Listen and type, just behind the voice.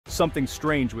something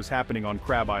strange was happening on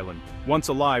Crab Island. Once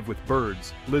alive with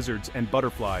birds, lizards, and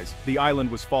butterflies, the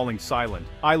island was falling silent.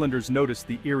 Islanders noticed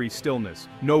the eerie stillness.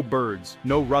 No birds,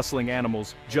 no rustling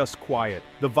animals, just quiet.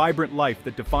 The vibrant life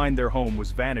that defined their home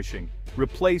was vanishing,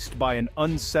 replaced by an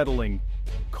unsettling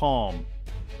calm.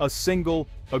 A single,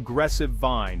 aggressive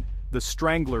vine, the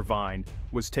strangler vine,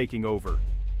 was taking over.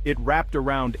 It wrapped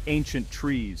around ancient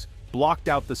trees, blocked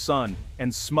out the sun,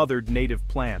 and smothered native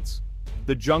plants.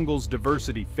 The jungle's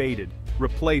diversity faded,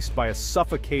 replaced by a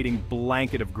suffocating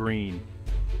blanket of green.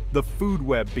 The food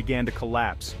web began to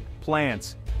collapse,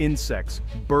 plants, insects,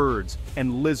 birds,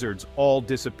 and lizards all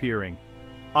disappearing.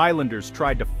 Islanders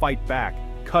tried to fight back,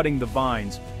 cutting the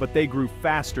vines, but they grew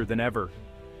faster than ever.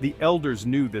 The elders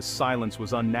knew this silence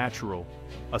was unnatural,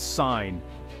 a sign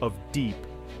of deep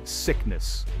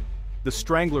sickness. The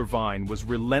strangler vine was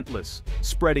relentless,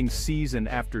 spreading season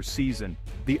after season.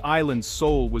 The island's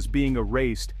soul was being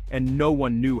erased, and no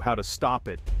one knew how to stop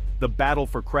it. The battle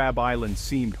for Crab Island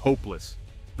seemed hopeless.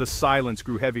 The silence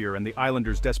grew heavier and the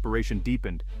islanders' desperation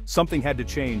deepened. Something had to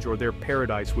change or their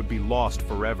paradise would be lost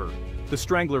forever. The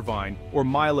strangler vine, or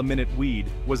mile-a-minute weed,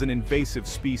 was an invasive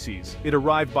species. It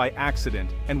arrived by accident,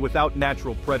 and without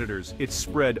natural predators, it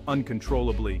spread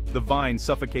uncontrollably. The vine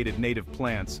suffocated native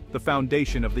plants, the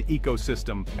foundation of the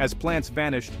ecosystem. As plants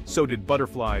vanished, so did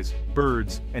butterflies,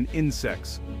 birds, and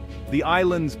insects. The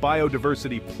island's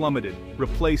biodiversity plummeted,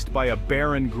 replaced by a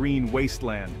barren green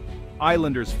wasteland.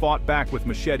 Islanders fought back with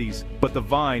machetes, but the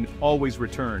vine always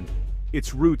returned.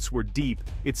 Its roots were deep,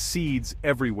 its seeds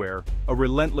everywhere, a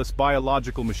relentless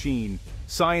biological machine.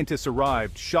 Scientists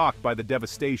arrived, shocked by the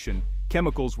devastation.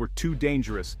 Chemicals were too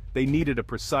dangerous, they needed a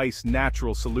precise,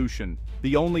 natural solution.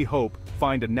 The only hope,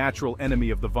 find a natural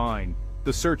enemy of the vine.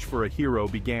 The search for a hero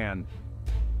began.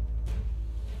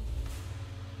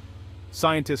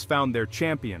 Scientists found their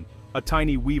champion, a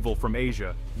tiny weevil from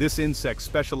Asia. This insect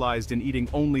specialized in eating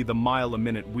only the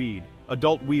mile-a-minute weed.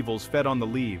 Adult weevils fed on the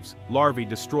leaves, larvae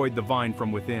destroyed the vine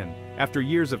from within. After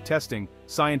years of testing,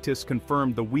 scientists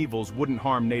confirmed the weevils wouldn't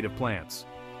harm native plants.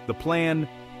 The plan?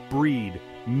 Breed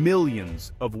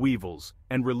millions of weevils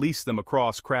and release them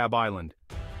across Crab Island.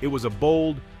 It was a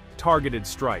bold, targeted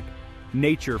strike.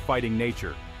 Nature fighting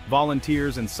nature.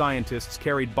 Volunteers and scientists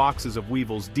carried boxes of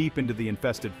weevils deep into the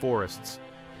infested forests.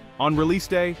 On release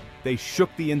day, they shook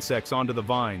the insects onto the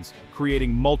vines,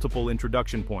 creating multiple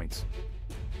introduction points.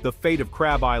 The fate of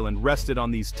Crab Island rested on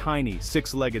these tiny,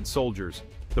 six-legged soldiers.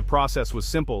 The process was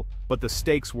simple, but the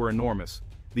stakes were enormous.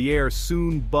 The air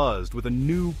soon buzzed with a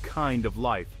new kind of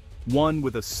life, one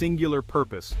with a singular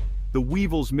purpose. The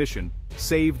weevil's mission: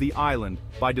 save the island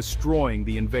by destroying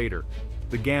the invader.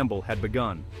 The gamble had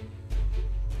begun.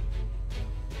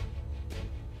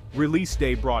 Release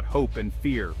day brought hope and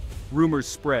fear. Rumors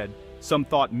spread. Some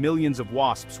thought millions of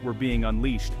wasps were being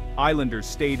unleashed. Islanders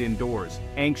stayed indoors,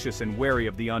 anxious and wary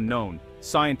of the unknown.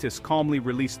 Scientists calmly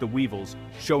released the weevils,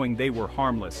 showing they were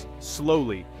harmless.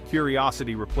 Slowly,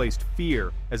 curiosity replaced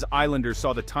fear as islanders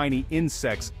saw the tiny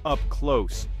insects up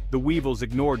close. The weevils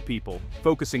ignored people,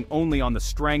 focusing only on the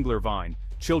strangler vine.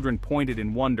 Children pointed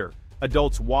in wonder.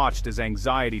 Adults watched as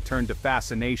anxiety turned to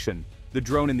fascination. The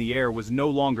drone in the air was no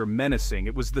longer menacing,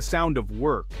 it was the sound of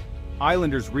work.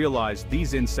 Islanders realized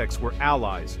these insects were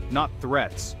allies, not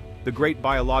threats. The great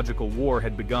biological war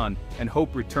had begun, and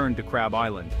hope returned to Crab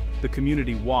Island. The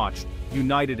community watched,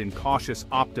 united in cautious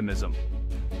optimism.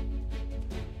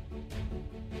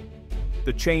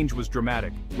 The change was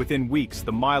dramatic. Within weeks,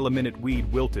 the mile-a-minute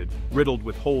weed wilted, riddled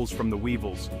with holes from the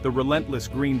weevils. The relentless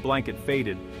green blanket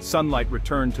faded, sunlight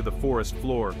returned to the forest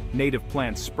floor, native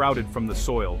plants sprouted from the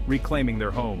soil, reclaiming their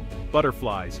home.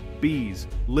 Butterflies, bees,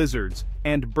 lizards,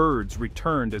 and birds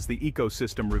returned as the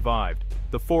ecosystem revived.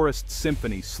 The forest's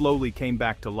symphony slowly came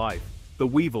back to life. The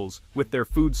weevils, with their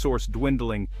food source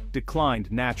dwindling,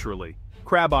 declined naturally.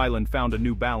 Crab Island found a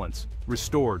new balance,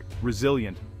 restored,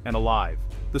 resilient, and alive.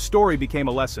 The story became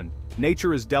a lesson.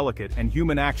 Nature is delicate and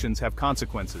human actions have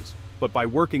consequences. But by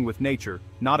working with nature,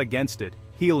 not against it,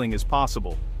 healing is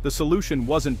possible. The solution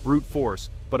wasn't brute force,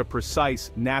 but a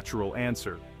precise, natural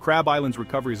answer. Crab Island's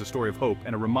recovery is a story of hope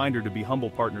and a reminder to be humble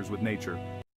partners with nature.